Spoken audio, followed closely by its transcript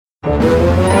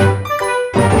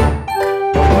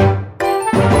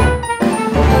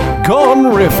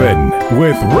Gone Riffin'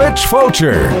 with Rich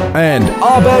Fulcher and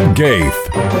Abed Gaith.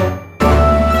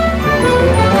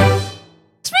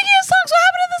 Speaking of songs, what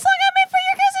happened to the song I made for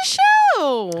your guys'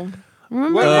 show?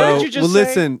 Remember What that? did you just well, say?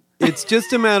 listen, it's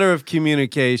just a matter of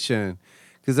communication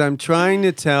because I'm trying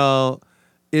to tell.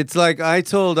 It's like I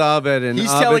told Abed and He's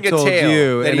Abed telling a told tale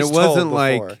you, that and he's it wasn't told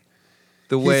like before.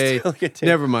 the way. telling a tale.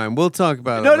 Never mind. We'll talk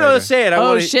about it. No, later. say it. I Oh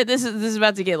wanna... shit! This is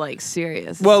about to get like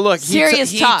serious. Well, look,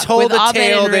 serious he talk told with a Abed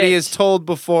tale and that he Rich. has told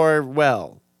before.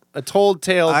 Well, a told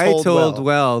tale. I told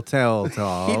well. tell He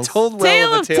tales. told well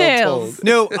Tale of of a tale tales. told.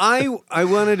 No, I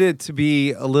wanted it to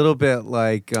be a little bit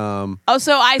like Oh,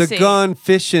 so I the see. Gone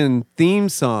Fishing theme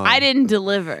song. I didn't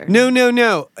deliver. No.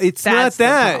 It's not That's the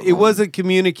that. It problem. wasn't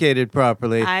communicated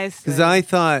properly. I Because see. I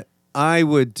thought I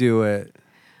would do it.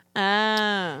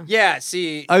 Ah. Yeah,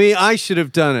 see, I mean, I should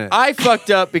have done it. I fucked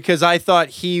up because I thought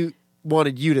he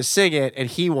wanted you to sing it and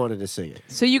he wanted to sing it.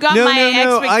 So you got no,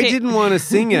 my I didn't want to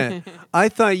sing it. I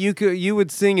thought you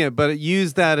would sing it, but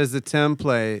use that as a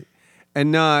template and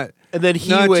not. And then he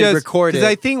not would just, record Because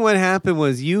it. I think what happened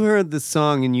was you heard the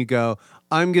song and you go,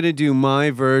 "I'm gonna do my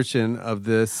version of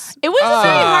this." It was a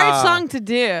very hard song to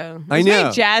do. It I was know. very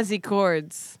jazzy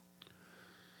chords.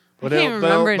 I can't even But-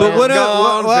 remember But now. what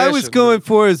Gone I was Fishing. going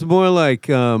for is more like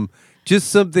just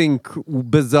something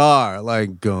bizarre,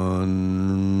 like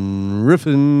Gone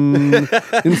Riffin'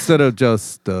 instead of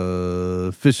just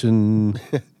fishing.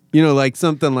 You know, like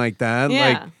something like that.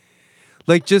 Yeah.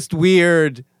 Like just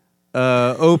weird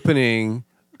opening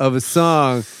of a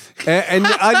song. And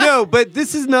I know, but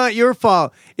this is not your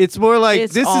fault. It's more like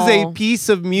It's this is a all piece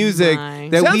of music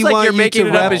mine. that Sounds we like want you're you making to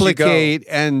it up as you go. replicate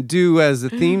and do as a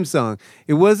theme song.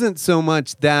 It wasn't so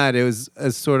much that. It was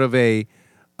a sort of a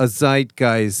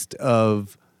zeitgeist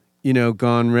of, you know,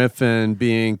 Gone Riffin'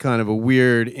 being kind of a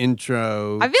weird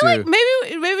intro. I feel to- like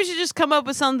maybe we should just come up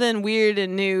with something weird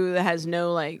and new that has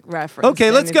no like reference. Okay,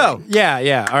 to let's go. anything.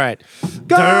 Yeah, all right.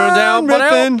 Gone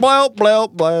Riffin'.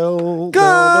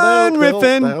 Gone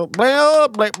Riffin'.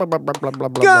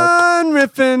 Gone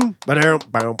Riffin'.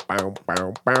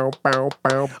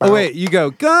 Oh, wait, you go.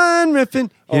 Gone Riffin'.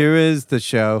 Here is the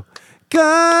show.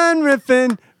 Gone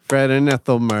Riffin'. Fred and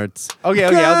Ethel Mertz. Okay,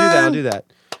 I'll do that.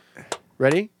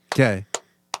 Ready? Okay.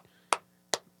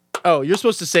 Oh, you're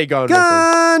supposed to say Gone Riffin'.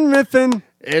 Gone Riffin'.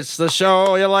 It's the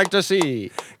show you like to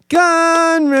see.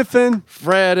 Gone Riffin'.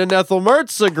 Fred and Ethel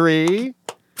Mertz agree.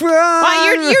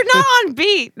 Wow, you're not on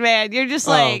beat, man. You're just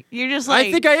like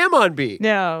I think I am on beat.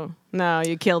 No,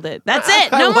 you killed it. That's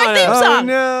it. I No more wanna- theme Oh, song.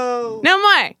 no. No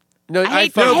more. No, I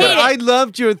hate fucked No, I hate but up. I it.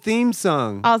 loved your theme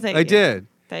song. Oh, thank I you. did.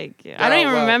 Thank you. I don't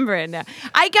even well. remember it now.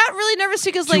 I got really nervous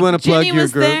because Do you like wanna plug Ginny your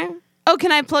was group? there. Oh,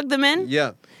 can I plug them in?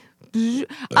 Yeah.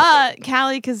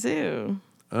 Callie Kazoo.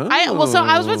 Oh. So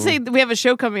I was about to say that we have a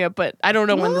show coming up, but I don't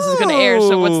know when this is going to air.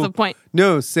 So what's the point?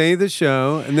 No, say the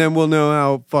show, and then we'll know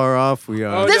how far off we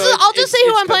are. Oh, This no, is. I'll just it's- say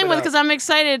who it's I'm playing coming with up. because I'm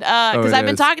excited. Because it I've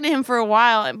been is. talking to him for a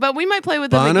while, but we might play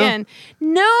with him Bono? again.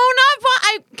 No, not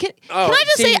Bono. Can I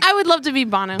just see- say I would love to be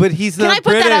Bono? But he's Can not I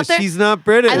put that out British. there? He's not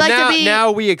British. I like now, to be-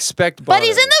 now we expect But Bono.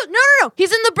 he's in the no.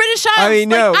 He's in the British Isles. I mean,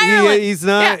 no, like Ireland. he's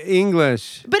not Yeah.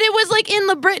 English. But it was like in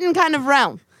the Britain kind of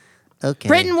realm. Okay.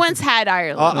 Britain once had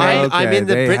Ireland. I'm, right? I'm in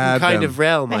the they Britain had kind them. of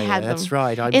realm. They had That's them.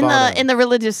 right. I'm in Bono. the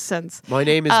religious sense. My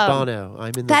name is Um, Bono. I'm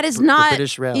in the, That is the not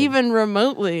British realm. even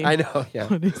remotely. I know. Yeah.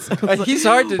 He's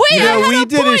hard to. Wait, You I know, had we a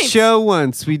did a point. show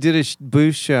once. We did a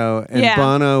booth show, and Yeah.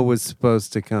 Bono was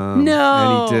supposed to come.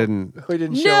 No. And he didn't. We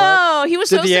didn't show up. No, he was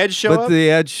Did supposed the to. Edge show But up?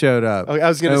 the Edge showed up. Oh, I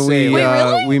was gonna And say, we, Wait,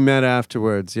 really? we met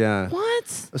afterwards, yeah. What?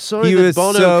 Sorry He that was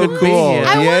Bono so couldn't be cool. here. The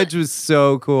I want- Edge was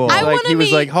so cool. I Like wanna he was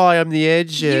meet like, "Hi, I'm the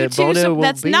Edge. you two, Bono so won't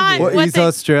that's be not here." What, what he's they-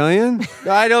 Australian?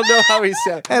 I don't know how he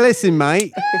said. Hey, listen,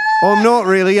 mate. I'm not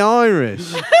really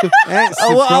Irish. That's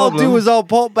the What I'll problem. do is I'll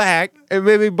pop back and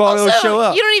maybe Bono will Also, show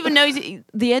up. you don't even know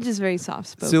the Edge is very soft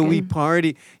spoken. So we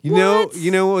party. You What?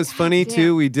 know what was funny Damn.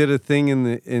 too? We did a thing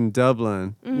in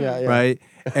Dublin, yeah. right?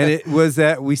 And it was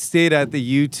that we stayed at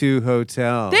the U2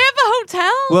 hotel. They have a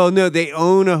hotel. Well, no, they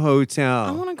own a I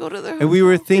hotel. want to go to their. And we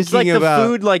were It's thinking like the about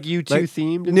food, like U2 like-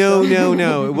 themed. And No, stuff?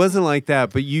 no, it wasn't like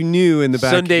that. But you knew in the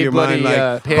back Sunday of your bloody, mind,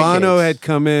 like pancakes. Bono had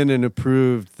come in and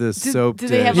approved the soap do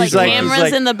dish. they have He's like like- cameras he's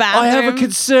like, in the bathroom? I have a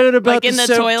concern about like in the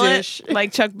soap toilet, dish.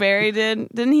 like Chuck Berry did.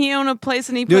 Didn't he own a place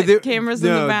and he No, put cameras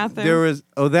in the bathroom? There was.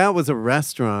 Oh, that was a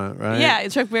restaurant, right? Yeah,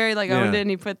 Chuck Berry like owned Yeah. it and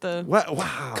he put the.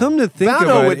 Wow. Come to think Bono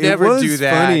about would it, never it was do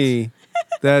that. funny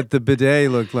that the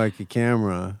bidet looked like a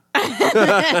camera. Wait,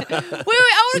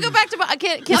 I want to go back to.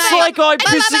 Can It's I? like I'm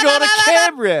pissing on a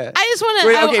camera. I just want to.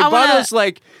 Wait, okay, I wanna, Bono's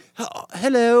like,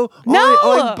 hello, No.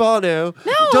 I'm Bono.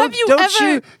 No, don't, have you don't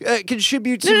ever- you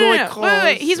contribute to No, my no, no. cause?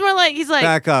 Wait. He's more like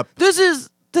Back up. This is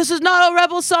not a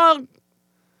rebel song.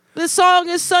 This song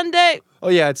is Sunday, Oh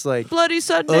yeah, it's like. Bloody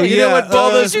Sunday. Oh, You yeah, know what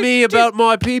bothers uh, me about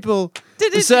my people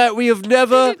is that we have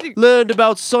never learned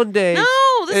about Sunday. No,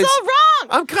 this is It's- all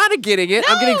wrong. I'm kind of getting it.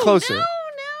 I'm getting closer. No.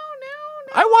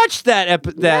 I watched that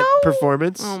No.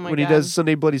 performance Oh, my when he God. does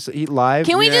Sunday Bloody He live.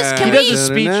 Can we just He can does a we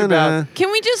speech about.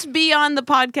 can we just be on the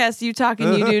podcast you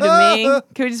talking you do to me?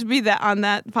 Can we just be that on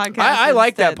that podcast? I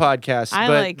like that instead? podcast. I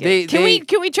but like it. They,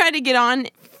 Can we try to get on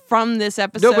from this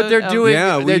episode? No, but they're of- doing.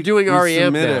 Yeah, they're we- doing we REM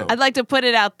submit now. it. I'd like to put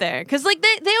it out there because like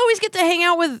they always get to hang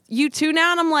out with you two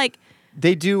now, and I'm like,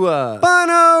 They do.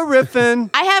 Bono riffing.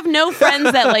 I have no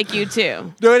friends that like you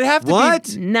two. No, it'd have to What?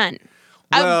 be. None.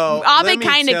 Well, Abe let me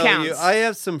kind of tell counts. you, I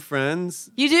have some friends.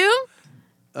 You do? You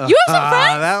have some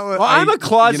friends? That was, Well, I'm a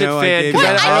closet I fan, gave 'cause you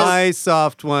I a just- high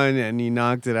soft one, and you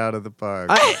knocked it out of the park.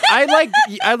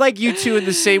 I like you two in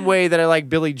the same way that I like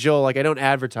Billy Joel. Like I don't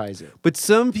advertise it. but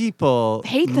some people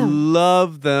Hate them.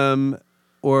 love them,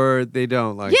 or they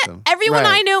don't like Yeah, them. everyone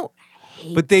Right. I know,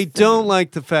 But they don't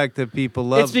like the fact that people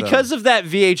love It's because them. of that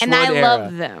VH1 and I era.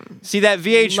 love them. See, that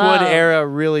VH1 Love. era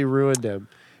really ruined them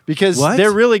because What?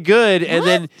 they're really good. And What?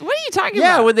 then, What are you talking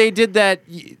yeah, about? when they did that,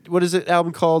 what is it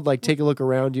album called? Like, Take a Look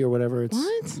Around You or whatever. It's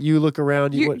What? You Look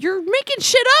Around You. You're making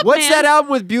shit up, What's man. that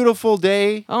album with Beautiful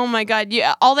Day? Oh my god!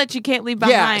 Yeah, all that you can't leave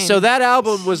behind. Yeah, so that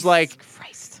album was like,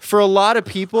 Christ. for a lot of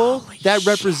people, that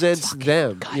represents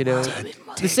them. You know,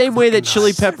 the same way that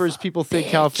Chili Peppers people think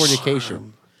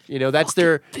Californication. You know, that's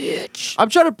their. Bitch. I'm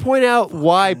trying to point out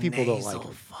why people don't like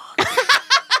it.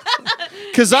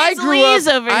 Because I Louise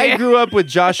over here. grew up with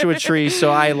Joshua Tree,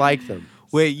 so I like them.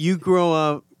 Wait, you grow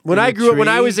up When in I a grew up, when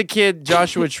I tree? was a kid,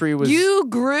 Joshua Tree was. You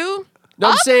grew. No,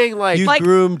 I'm saying like you like-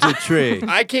 groomed a tree.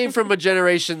 I came from a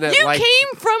generation that You liked,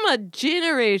 came from a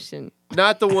generation.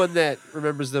 not the one that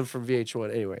remembers them from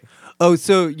VH1. Anyway, Oh,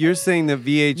 so you're saying that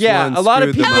VH1 yeah, a lot of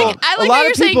screwed them people. up. I like a lot how of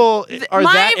you're saying people are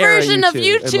my that era version of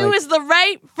you and, two like, is the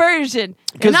right version,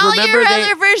 'Cause and all remember your they-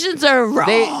 other versions are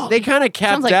wrong. They kind of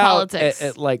capped like out politics.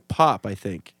 at like pop, I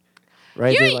think.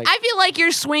 Right? You're, They, like, I feel like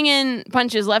you're swinging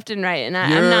punches left and right, and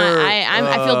I'm You're, not.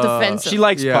 I feel defensive. she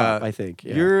likes Yeah. pop, I think.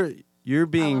 Yeah. You're I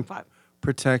being love pop.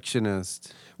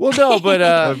 protectionist well, no, but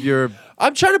of your.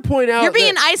 I'm trying to point out You're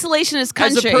being that an isolationist As a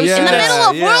country person in the that's- middle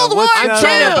of yeah, World War what's I'm that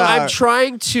trying, all to, about? I'm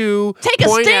trying to Take a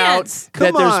point stance. out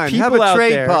that Come there's on, people have a out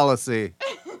trade there. policy.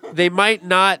 They might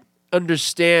not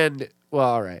understand. Well,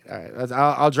 all right.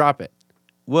 I'll drop it.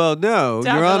 Well, no,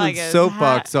 Drop you're it on like a a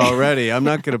soapbox hat. already. I'm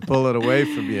not going to pull it away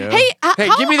from you. Hey, Hey,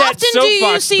 how give me that often do you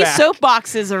soapbox see back.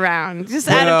 soapboxes around? Just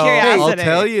out of Well, curiosity. I'll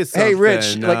tell you something. Hey,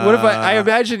 Rich. Like, what if I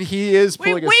imagine he is Wait,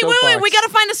 pulling wait, a wait, soapbox? wait. We got to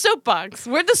find a soapbox.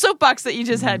 Where'd the soapbox that you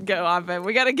just had go off of?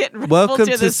 We got to get Welcome full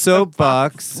to this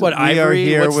Soapbox. What, we are Ivory?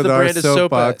 here What's with the our brand of soap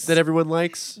soapbox. that everyone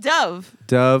likes? Dove.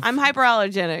 Dove. I'm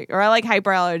hyperallergenic, or I like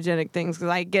hyperallergenic things because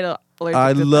I get allergic I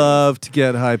to things. love to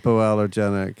get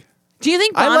hypoallergenic. Do you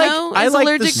think I Bono like- I is like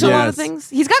the allergic to a lot of Yes. things?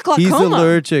 He's got glaucoma. He's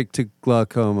allergic to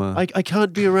glaucoma. I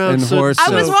can't be around And horse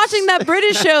I was soap. watching that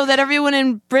British show that everyone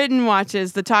in Britain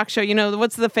watches, the talk show. You know,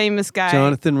 what's the famous guy?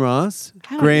 Jonathan Ross?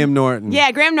 I don't Graham Norton. Yeah,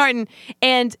 Graham Norton.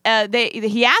 And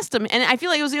he asked him, and I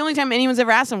feel like it was the only time anyone's ever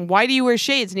asked him, why do you wear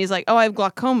shades? And he's like, oh, I have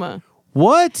glaucoma.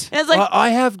 What? And I was like, I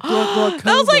have glaucoma.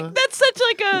 that was like, that's such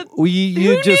like a. Well,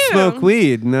 you Who just knew? smoke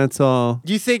weed, and that's all.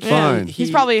 Do you think Fine.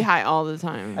 He's probably high all the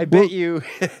time. I bet you.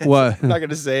 What? I'm not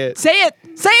gonna say it. Say it.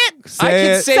 Say it. Say I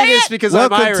can it. say Say this it. because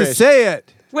Welcome I'm Irish. to Say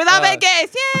It. Without bad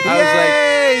gays. Yay. I was like,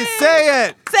 Yay! Say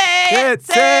it. Say it.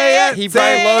 Say it. he Say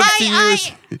probably it. loves to Aye,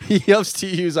 use. He loves to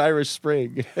use Irish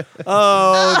Spring.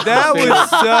 Oh, that was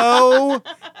so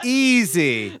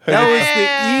easy. That was the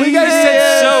Yeah. easiest. We guys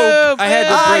said soap. I had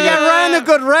to Oh, bring you it. ran a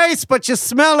good race, but you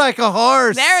smell like a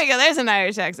horse. There we go. There's an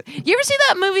Irish accent. You ever see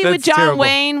that movie with That's John terrible.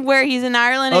 Wayne where he's in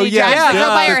Ireland and Oh he yeah, drives the girl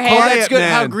by the her Quiet hair? That's good.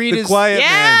 How Man. green the is- Quiet Yeah,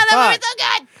 Man. that movie's Fuck.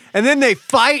 so good. And then they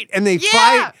fight and they Yeah.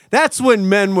 fight. That's when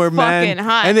men were men. Fucking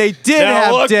hot. And they did Now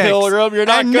have look, dicks. Pilgrim, you're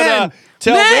not And gonna men,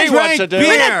 tell men me what drank to do.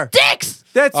 Beer. Dicks.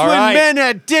 That's All when right. men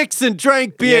had dicks and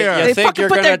drank beer. You They think fucking you're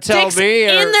put gonna their tell dicks me? in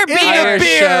their in beer. their Irish,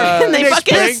 beer. and they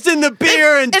fucking- pissed in the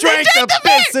beer and they drank drank the the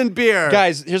beer. piss and beer.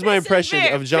 Guys, here's my Piss and impression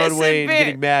beer. of John Piss and Wayne beer.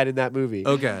 getting mad in that movie.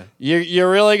 Okay. You're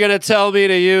really gonna tell me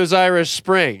to use Irish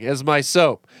Spring as my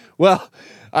soap? Well,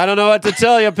 I don't know what to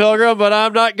tell you, Pilgrim, but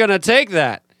I'm not gonna take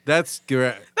that. That's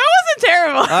great. That wasn't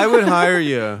terrible. I would hire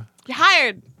you. You're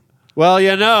hired. Well,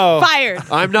 you know, Fired.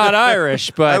 I'm not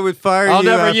Irish, but I would fire I'll you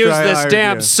never after use I this hired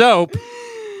damn you. soap.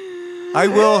 I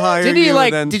will hire Didn't you. he and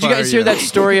like? then Did you fire guys hear that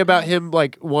story about him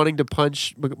like wanting to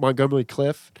punch Montgomery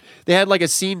Cliff? They had like a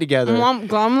scene together.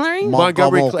 Montgomery?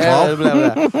 Montgomery Cliff. So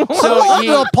So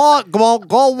he, park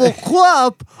Montgomery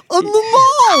Cliff in the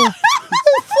mall.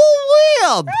 It's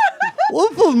so weird.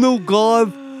 What's a new guy?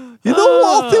 You know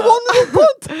what? They wanted to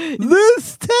put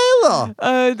Liz Taylor.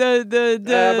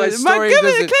 my story Montgomery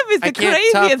doesn't- Cliff is I the can't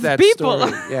top craziest that people.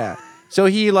 story. Yeah. So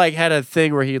he like had a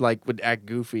thing where he like would act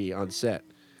goofy on set.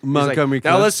 He's like, Montgomery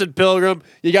now Cliff. listen, Pilgrim,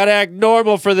 you got to act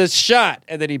normal for this shot,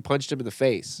 and then he punched him in the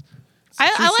face. I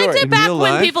liked story. it In back real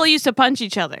when life? people used to punch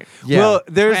each other. Yeah. Well,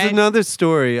 there's Right. another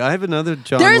story. I have another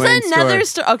John There's Wayne another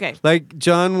story. story. Okay. Like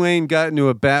John Wayne got into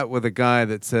a bet with a guy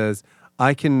that says,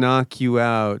 "I can knock you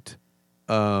out,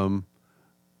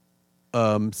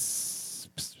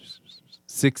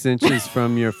 6 inches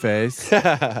from your face,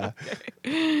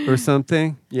 or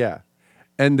something." Yeah.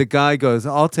 And the guy goes,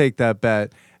 "I'll take that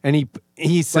bet." And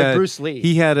he said, Bruce Lee.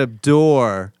 he had a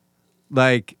door,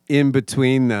 like in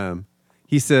between them.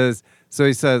 He says,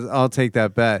 "I'll take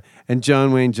that bet." And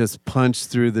John Wayne just punched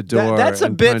through the door. That's a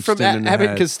and bit punched from him in the Abbott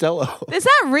head. Costello. Is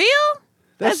that real?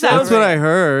 That sounds That's what I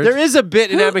heard. There is a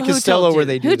bit in Abbott Who Costello told where you?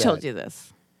 they do Who that. told you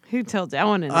this? Who told you? I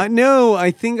want to know. I know.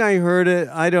 I think I heard it.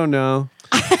 I don't know.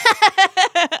 I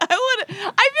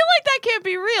feel like that can't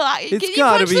be real. It's You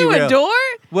gotta punch be through real. a door?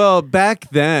 Well, back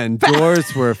then,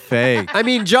 doors were fake. I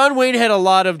mean, John Wayne had a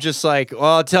lot of just like, well,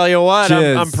 I'll tell you what,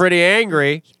 Jizz. I'm pretty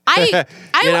angry. I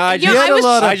You know, I you know, just- I was-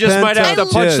 lot of I just might have to pent-up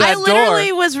punch jizz. that I literally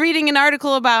door. was reading an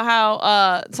article about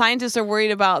how scientists are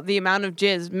worried about the amount of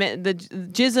jizz. The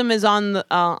jism is on the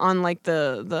on like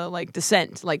the like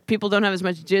descent. Like people don't have as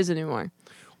much jizz anymore.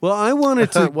 Well, I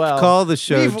wanted to Well, call the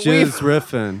show we've- Jizz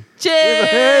Riffin'.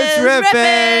 Jizz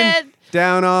riffin'.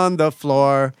 Down on the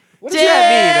floor. What does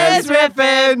that mean? Jizz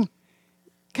riffin'.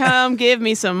 Come give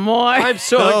me some more. I'm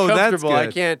so Oh, that's uncomfortable. I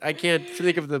good. can't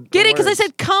think of the Get it? Because I words.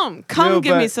 said come. No,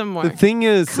 Give me but some more. The thing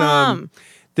is, Come.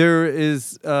 there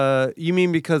is, you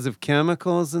mean because of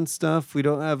chemicals and stuff? We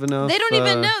don't have enough. They don't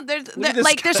even know. They're at this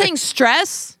like they're guy. saying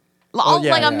stress. yeah, Like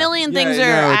yeah. a million Yeah, things no,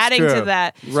 are it's adding true. to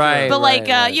that. Right, But like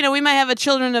right. you know, we might have a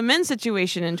Children of Men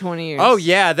situation in 20 years. Oh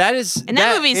yeah, that is. And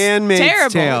that movie's Handmaid's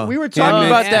terrible. Tale. We were talking Handmaid's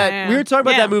about Yeah, that. yeah, We were talking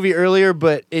about yeah. that movie earlier,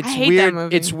 but it's I hate weird. that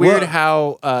movie. It's weird Well-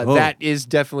 how Oh. that is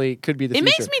definitely could be the It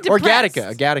future. makes me Or depressed.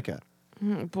 Gattaca.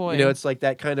 Oh, boy. You know, it's like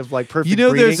that kind of like perfect. You know,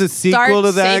 breeding. there's a sequel Start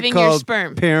to that saving your called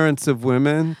sperm. Parents of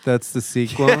Women. That's the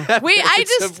sequel. Wait, I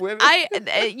Parents just of Women.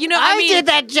 you know, I mean,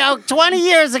 that joke 20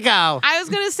 years ago. I was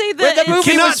gonna say Wait, that that it's-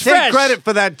 movie Cannot was take fresh. credit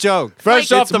for that joke. Fresh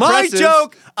Like, off it's the my presses.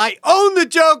 joke. I own the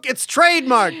joke. It's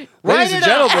trademarked. Ladies and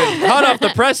gentlemen, hot off the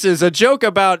presses, a joke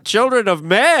about Children of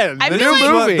Men. I the feel new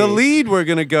like- movie. The lead we're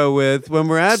gonna go with when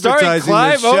we're Starring advertising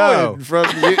Clive this show. Owen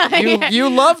from you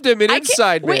loved him in I can't-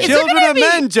 Inside wait, Man. is there Children gonna of be-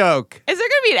 Men joke. Is there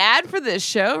gonna be an ad for this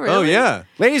show? Really? Oh yeah.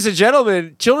 Ladies and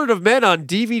gentlemen, Children of Men on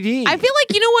DVD. I feel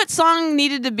like you know what song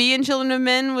needed to be in Children of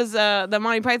Men was the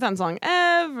Monty Python song.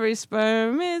 Every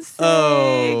sperm is sacred.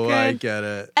 Oh, I get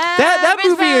it. That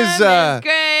Every movie is, sperm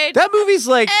great. that movie's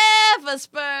like If a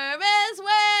sperm is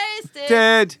wasted,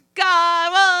 Dead.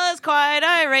 God was quite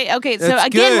irate. Okay, so That's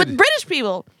again good. with British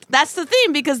people, that's the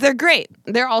theme because they're great.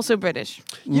 They're also British.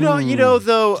 you know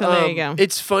though. So there you go.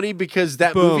 It's funny because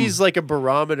that Boom. movie's like a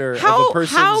barometer of a How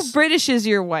person's. British is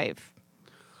your wife?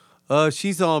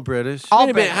 She's all British. All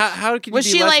Wait a minute, British. how could you Was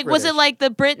be she less like? Was it British? like the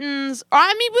Britons? Or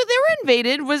I mean, well, they were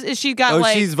invaded. Is she got Oh,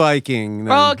 like? she's Viking.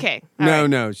 then. Oh, okay. All No, right.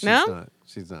 no, she's No? not.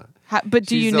 She's not. But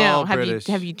do you She's know? all Have British.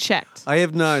 you checked? I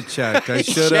have not checked. I He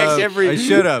should checks have. every- I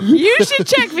should have. You should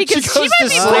check because she goes might to be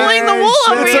sleep. pulling the wool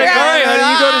over It's your like, all right, eyes.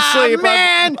 honey, you go to sleep.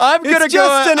 man, I'm gonna it's go.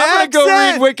 just an I'm gonna go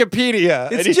accent. read Wikipedia.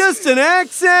 And It's he's- just an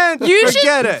accent. You Forget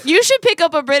should. it. You should pick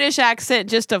up a British accent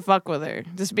just to fuck with her.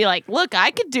 Just be like, look,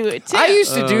 I could do it too. I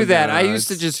used to Oh, do that. no, I used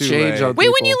to it's just too change late. on Wait,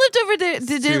 people. when you lived over there, did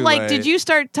too it did late. you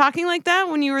start talking like that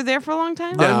when you were there for a long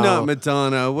time? No. I'm not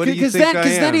Madonna. What do you Because think then, I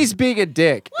because am? then he's being a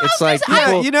dick. It's I like was gonna say,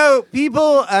 people. Yeah, you know,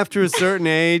 people after a certain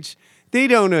age, they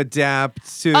don't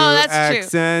adapt to Oh, that's accents.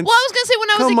 true. Well, I was gonna say when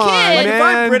I was Come a on, kid. Like if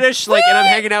man. I'm British, like, and I'm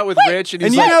hanging out with Rich, and he's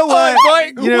And you like, know what? "Oh,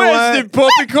 You know where's what? the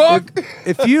poppycock?"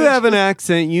 If you have an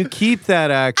accent, you keep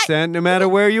that accent no matter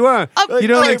where you are. You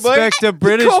don't Hey, expect mate, a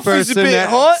British coffee's a person bit to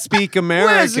hot. speak Where's the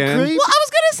American. cream? Well, I was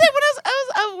gonna say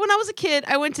when I was a kid,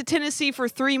 I went to Tennessee for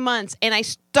 3 months, and I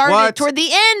started What? toward the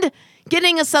end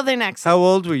getting a Southern accent. How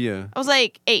old were you? I was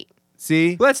like 8.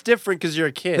 See? Well, that's different because you're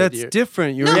a kid. That's You're-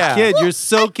 different. You're No, a kid. well, You're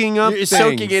soaking up You're things.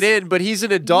 soaking it in, but he's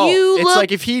an adult. You It's look-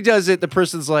 like if he does it, the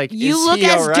person's like, You "Is look he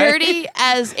as all right?" dirty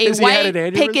as a Has he had white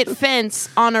an aneurysm? picket fence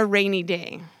on a rainy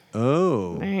day.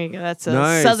 Oh. There you go. That's a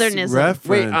Nice southernism. reference.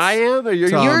 Wait, I am? Or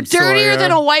Tom You're dirtier Sawyer.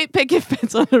 than a white picket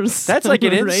fence on a That's like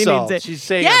an rainy insult. day. She's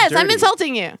saying yes, I'm I'm dirty.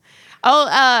 insulting you.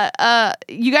 Oh,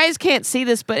 you guys can't see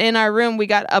this, but in our room we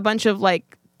got a bunch of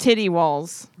like titty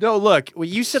walls. No, look. Well,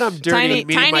 you said I'm dirty,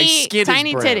 meaning my skin tiny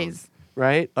is brown. titties.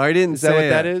 Right? I didn't Is say that what it.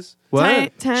 that is?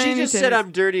 What? Tiny She just said titties.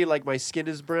 I'm dirty, like my skin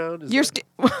is brown. Is Your that- skin.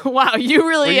 Wow, you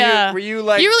really. Were you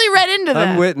like? You really read into that.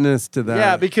 I'm witness to that.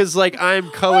 Yeah, because like I'm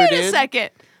colored Wait a in. second.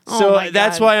 Oh So my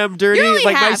that's God. why I'm dirty. You're only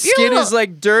Like my half. You're a skin little- is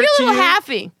like dirt You're a to little you.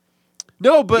 halfy.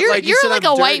 No, but You're like you you're said, like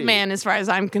I'm a white dirty. man as far as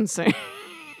I'm concerned.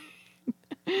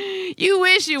 You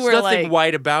wish you were There's nothing like.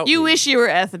 white about You me. wish you were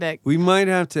ethnic. We might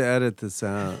have to edit this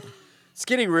out. It's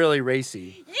getting really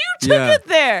racy. You took Yeah. it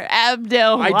there,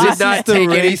 Abdel. I did Wahid. not The take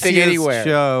anything raciest anywhere.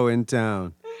 show in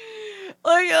town.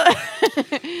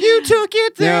 You took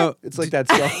it there. Now, It's like that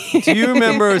song. do you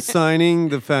remember signing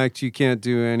the fact you can't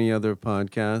do any other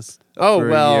podcast? Oh, for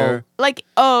well. a year? Like,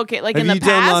 oh, okay. Like Have in the you past,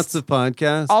 done lots of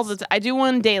podcasts? all the time. I do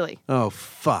one daily. Oh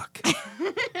fuck.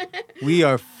 We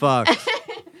are fucked.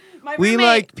 My We roommate-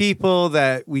 like people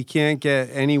that we can't get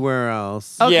anywhere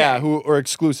else. Okay. Yeah, who are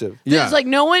exclusive. Yeah. It's like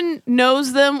no one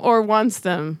knows them or wants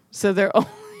them, so they're.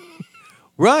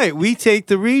 Right, we take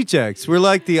the rejects. We're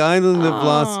like the island of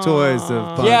lost toys of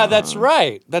podcasts. Yeah, that's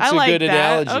right. That's I a like good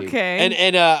that. analogy. Okay.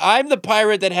 And I'm the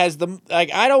pirate that has the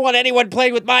like. I don't want anyone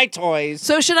playing with my toys.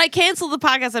 So should I cancel the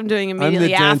podcast I'm doing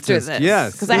immediately after dentist. this?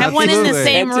 Yes, because I have one in the absolutely.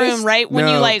 same Dentist? room, right? When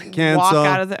you No, like walk cancel.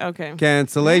 out of the okay.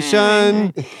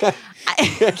 Cancellation.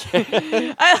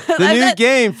 The new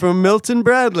game from Milton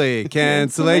Bradley.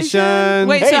 Cancellation.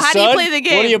 Wait, so how do you play the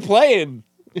game? What are you playing?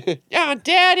 Yeah,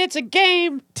 Dad, it's a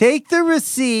game. Take the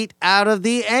receipt out of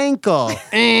the ankle.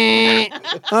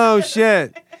 Oh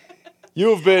shit.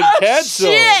 You've been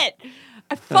canceled. Shit!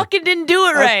 I fucking didn't do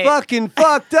it I right. fucking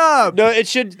fucked up. No, it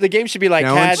should. The game should be like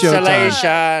Now it's showtime.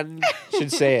 cancellation.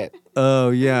 Should say it. Oh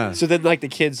yeah. So then, like the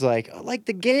kid's like, oh, like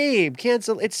the game,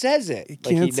 cancel. It says it.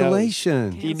 Like,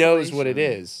 Cancellation. He knows what it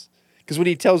is. Because when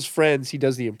he tells friends, he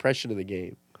does the impression of the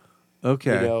game.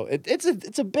 Okay. You know,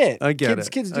 it's a bit. I get kids,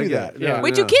 it. Kids I do get that. it. Yeah. Yeah.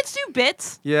 Wait, do kids do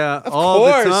bits? Yeah, Of all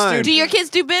course, the time. dude. Do your kids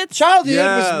do bits? Childhood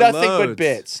Yeah, was nothing but loads.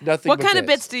 bits. Nothing. What but kind of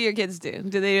bits do your kids do?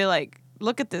 Do they like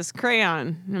look at this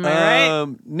crayon? Am I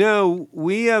right? No,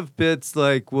 we have bits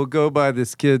like we'll go by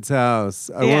this kid's house.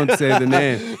 I Yeah. won't say the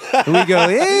name. And we go,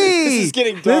 hey, is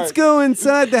getting dark. let's go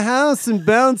inside the house and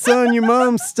bounce on your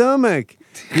mom's stomach.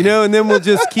 You know, and then we'll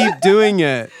just keep doing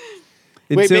it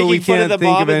Wait, until we making fun of can't the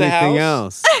think mom of in the anything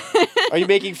house? else. Are you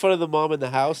making fun of the mom in the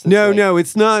house? that's No, like- no,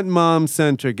 it's not mom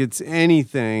centric. It's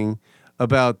anything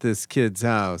about this kid's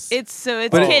house. It's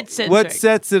But kid centric. what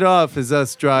sets it off is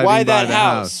us driving Why by that the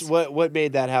house? What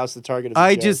made that house the target of the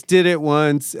I joke? just did it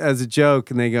once as a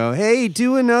joke, and they go, "Hey,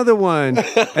 do another one," and then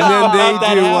they About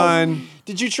that do house? one.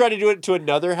 Did you try to do it to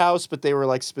another house, but they were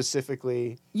like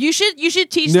specifically? You should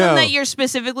teach No. them that you're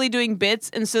specifically doing bits,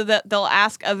 and so that they'll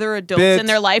ask other adults Bit. in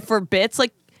their life for bits.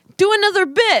 Like, do another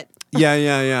bit. Yeah,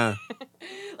 yeah, yeah.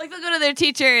 Like they'll go to their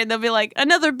teacher and they'll be like,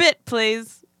 another bit,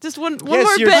 please. Just one Yes,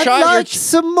 more your bit. child- your ch-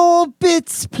 some more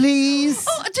bits, please.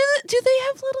 Oh, do they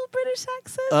have little British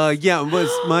accents? Yeah,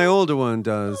 my older one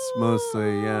does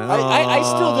mostly. Yeah. I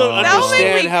still don't That would make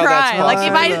understand me how cry. that's Like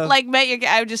if I possible. like met your kid,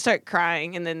 I would just start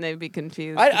crying, and then they'd be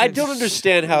confused. I don't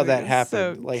understand how that So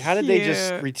happened. Like, how did they just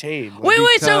cute. retain? Like, Wait,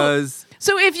 Because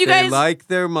so if you they guys like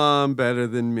their mom better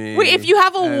than me. wait, if you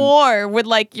have a and war with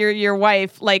like your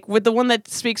wife, like with the one that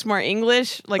speaks more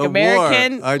English, like A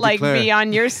American, war, I like declare. be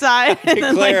on your side, and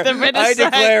then like the British I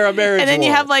side, declare a marriage and then you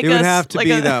war. have like it a would have to like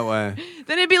be a- that way.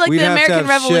 Then it'd be like We'd the have to American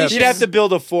have ships. Revolution. You'd have to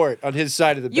build a fort on his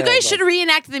side of the bed. You guys should like-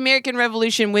 reenact the American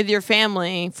Revolution with your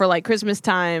family for like Christmas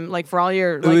time, like for all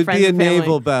your It like would friends be a and family.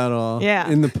 naval battle. Yeah.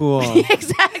 In the pool.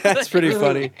 Exactly. That's pretty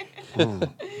funny.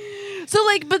 So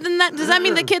like, but then does that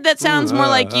mean the kid that sounds more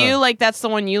like you, like that's the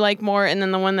one you like more, and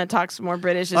then the one that talks more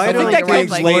British is I the don't one think that your that wife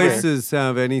comes likes later. more? voices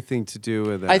have anything to do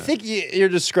with that. I think you're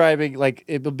describing like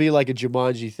it would be like a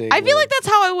Jumanji thing. I feel like that's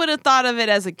how I would have thought of it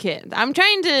as a kid. I'm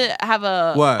trying to have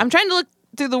a. What? I'm trying to look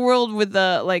through the world with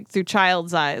the like through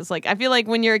child's eyes. Like I feel like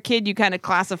when you're a kid, you kind of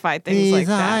classify things like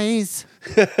that. eyes.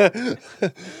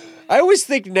 I always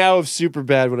think now of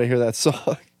Superbad when I hear that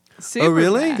song. Super Oh,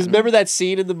 really? bad. Because remember that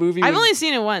scene in the movie? I've when- only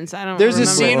seen it once. I don't. There's a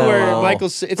remember scene that. where Oh. Michael.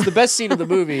 It's the best scene in the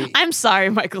movie. I'm sorry,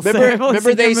 Michael. Remember- Cera. I've only remember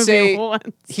seen that they movie say-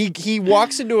 once. He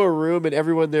walks into a room and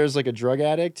everyone there's like a drug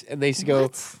addict and they go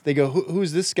What?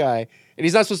 who's this guy, and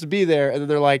he's not supposed to be there, and then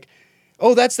they're like,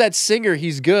 oh, that's that singer,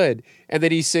 he's good, and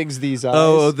then he sings These Eyes.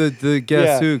 Oh, the Guess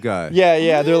Yeah. Who guy.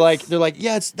 Yeah. They're like,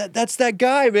 yeah, that's that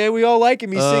guy, man. We all like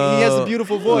him. He has a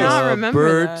beautiful voice. No, I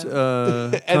remember Bert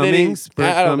that. And then Cummings. Bert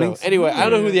I don't know. Cummings. Anyway, I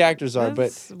don't know who the actors are,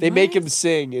 That's- but they make him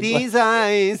sing. It's, These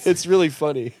eyes. it's really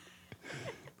funny.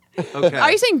 Okay.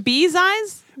 Are you saying bees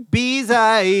eyes? Bees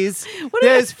eyes? What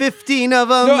There's 15 of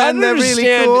them, No, I and don't they're really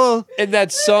understand cool. in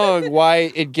that song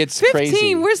why it gets 15.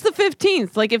 crazy. Where's the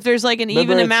 15th? Like if there's like an Remember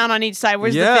even it's- amount on each side,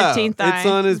 where's Yeah, the 15th eye? it's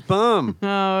on his bum.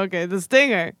 Oh, okay. The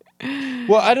stinger.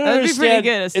 Well, I don't That'd be pretty understand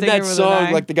good, a in stinger that with an song,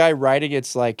 eye. like the guy writing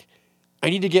it's like, I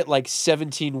need to get like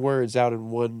 17 words out in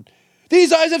one.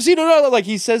 These eyes have seen another. Like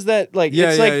he says that, like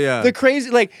Yeah, it's yeah, like yeah. the crazy,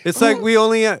 like It's like we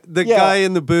only the Yeah. guy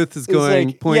in the booth is He's going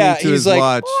like- pointing yeah, to he's his like,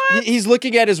 watch. He's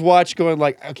looking at his watch, going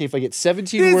like, okay, if I get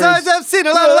 17 These words, eyes have seen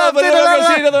a lot.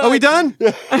 Are we done?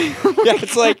 yeah,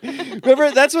 it's like,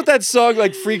 remember that's what that song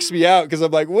like freaks me out because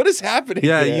I'm like, what is happening?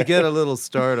 Yeah, here? you get a little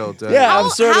startled. don't Yeah. you? I'm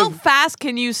sort How of- fast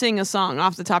can you sing a song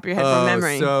off the top of your head from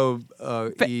memory? So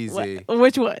easy.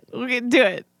 Which one? Okay, do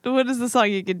it. What is the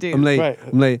song you could do? I'm late. Right.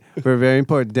 I'm late for a very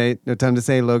important date. No time to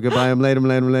say hello, goodbye. I'm late. I'm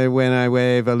late. I'm late. When I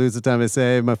wave, I lose the time I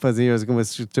save. My fuzzy ears come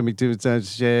to me too time to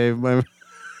shave. What?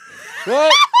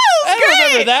 I don't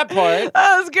remember that part.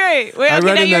 That was great. Wait, I okay,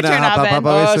 read now in your that, turn, hop, hop, Abed.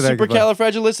 hop, Should I go back?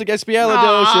 Supercalifragilisticexpialidocious.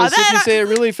 Aw, If you that- say it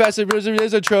really fast, it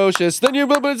is atrocious. Then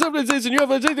you're and you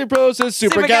have a taking process.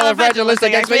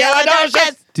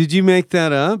 Supercalifragilisticexpialidocious. Did you make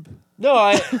that up? No,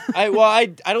 I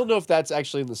don't know if that's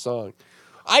actually in the song.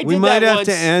 I did We might that have once.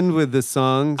 to end with the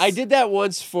songs. I did that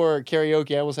once for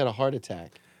karaoke. I almost had a heart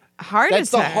attack. Heart That's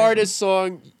the attack. hardest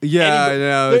song. Yeah, I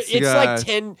know. It's like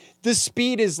 10. The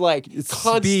speed is like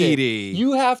constant. speedy.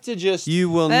 You have to just.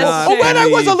 You will That's not. true. Oh, when I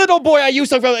was a breathe. little boy, I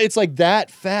used to. It's like that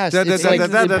fast. It's like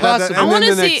impossible. I And wanna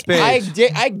then the see- next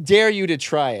page. I dare you to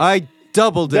try it. I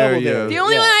double dare Double you. dare The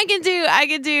only Yeah. one I could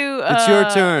do. It's your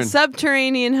turn.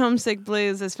 Subterranean Homesick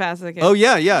Blues as fast as I can. Oh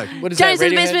yeah, yeah. What is Johnny's that?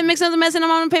 in the Radiohead? basement, mixing up the mess, and I'm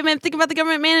on the pavement. Think about the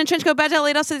government man in a trench coat, badge out,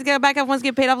 laid off, so get back up once,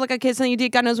 get paid off like a kid, something you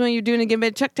did. God knows when you're doing it again,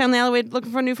 but check down the alleyway,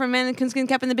 looking for a new friend, man, and coonskin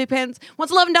cap in the big pants.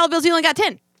 Wants $11 bills, you only got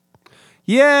 10.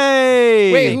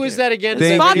 Yay! Wait, who is that again? Is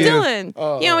Thank that Bob you. Dylan.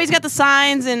 Oh. You know, he's got the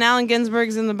signs, and Allen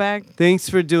Ginsberg's in the back. Thanks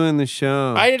for doing the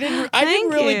show. I didn't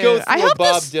Thank really you. go through I a hope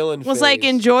Bob this Dylan was like phase.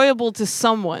 enjoyable to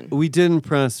someone. We didn't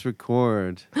press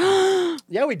record.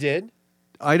 Yeah, we did.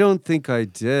 I don't think I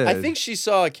did. I think she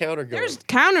saw a counter going. There's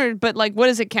countered, but like, what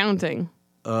is it counting?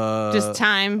 Just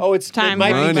time. Oh, it time.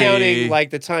 might Money. be counting like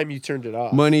the time you turned it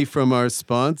off. money from our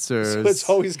sponsors. So it's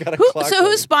always got a Who, clock. so on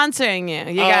who's it. sponsoring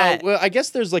you? You got well, I guess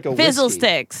there's like a Fizzle whiskey.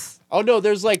 Sticks, Oh no,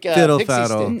 there's like Fiddle pixie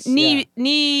faddle. sticks.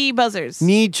 knee buzzers.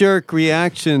 knee-jerk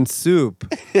reaction soup.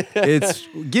 It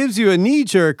gives you a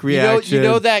knee-jerk know- reaction. you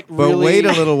know that but really- wait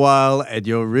a little while and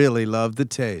you'll really love the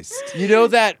taste. You know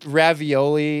that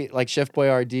ravioli, like Chef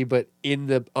Boyardee, but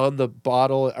on the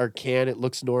bottle or can, it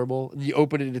looks normal. And you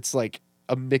open it, and it's like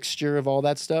a mixture of all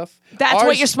that stuff. That's what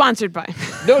Ours- you're sponsored by.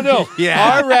 No.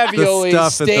 Yeah, Our ravioli the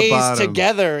stuff at the stays bottom.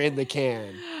 together in the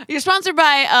can. You're sponsored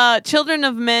by Children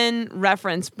of Men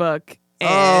reference book. And,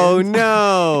 Oh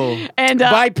no. And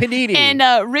By Panini. And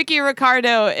Ricky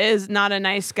Ricardo is not a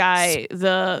nice guy.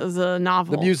 The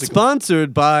novel. The musical.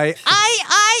 Sponsored by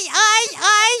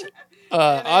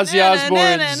Ozzy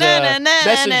Osbourne's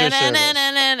Messenger Service.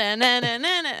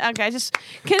 Okay, just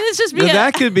can this just be Now, a,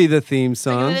 that could be the theme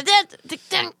song.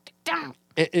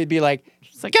 It'd be like,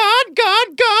 like- gone.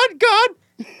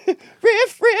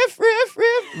 riff. Riff, riff.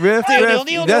 That's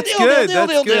good. That's good.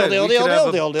 We could have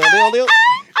a-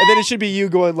 And then it should be you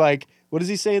going like, what does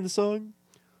he say in the song?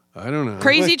 I don't know.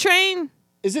 Crazy Train.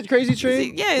 Is it Crazy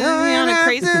Train? Yeah, isn't he on a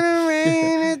crazy?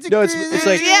 No, it's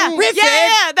like Yeah, riffing.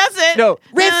 yeah, that's it. No,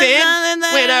 riffing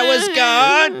when I was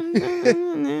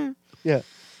gone. Yeah.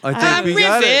 I think I'm we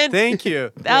got riffing. it. Thank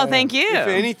you. Oh, thank you. If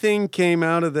anything came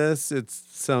out of this, it's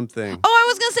something. Oh, I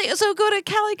was gonna say. So go to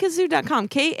kalikazoo.com.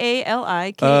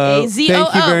 KALIKAZOO.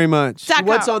 Thank you very much.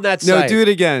 What's on that No, site? do it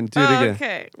again. Do it again.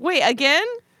 Okay. Wait, again?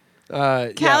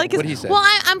 Yeah, Cali what he said. Well,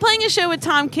 I'm playing a show with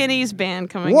Tom Kinney's band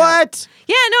coming up. What?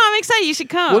 Yeah, no, I'm excited. You should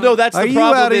come. Well, no, that's Are the you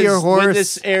problem. out of is your when horse?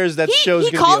 this airs, that show's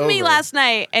he gonna called be me over. last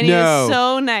night, and he No. was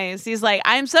so nice. He's like,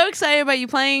 "I'm so excited about you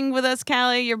playing with us,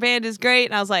 Callie. Your band is great."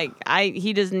 And I was like,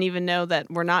 "He doesn't even know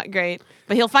that we're not great,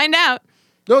 but he'll find out."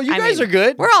 No, you I guys mean, are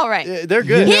good. We're all right. They're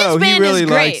good. His No, he band is really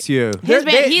great. likes you. His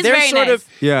band, he's they're very sort nice. of.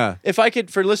 Yeah. If I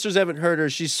could, for listeners who haven't heard her,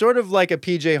 she's sort of like a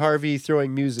PJ Harvey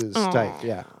throwing muses type.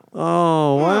 Yeah.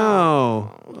 Oh,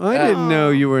 wow. I didn't know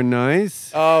you were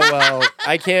nice. Oh well,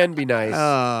 I can be nice.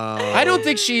 Oh. I don't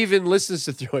think she even listens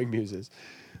to throwing muses.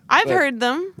 I've heard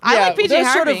them. I Yeah, like PJ they're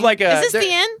Harvey. sort of like a- Is this they're-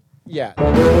 the end?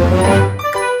 Yeah.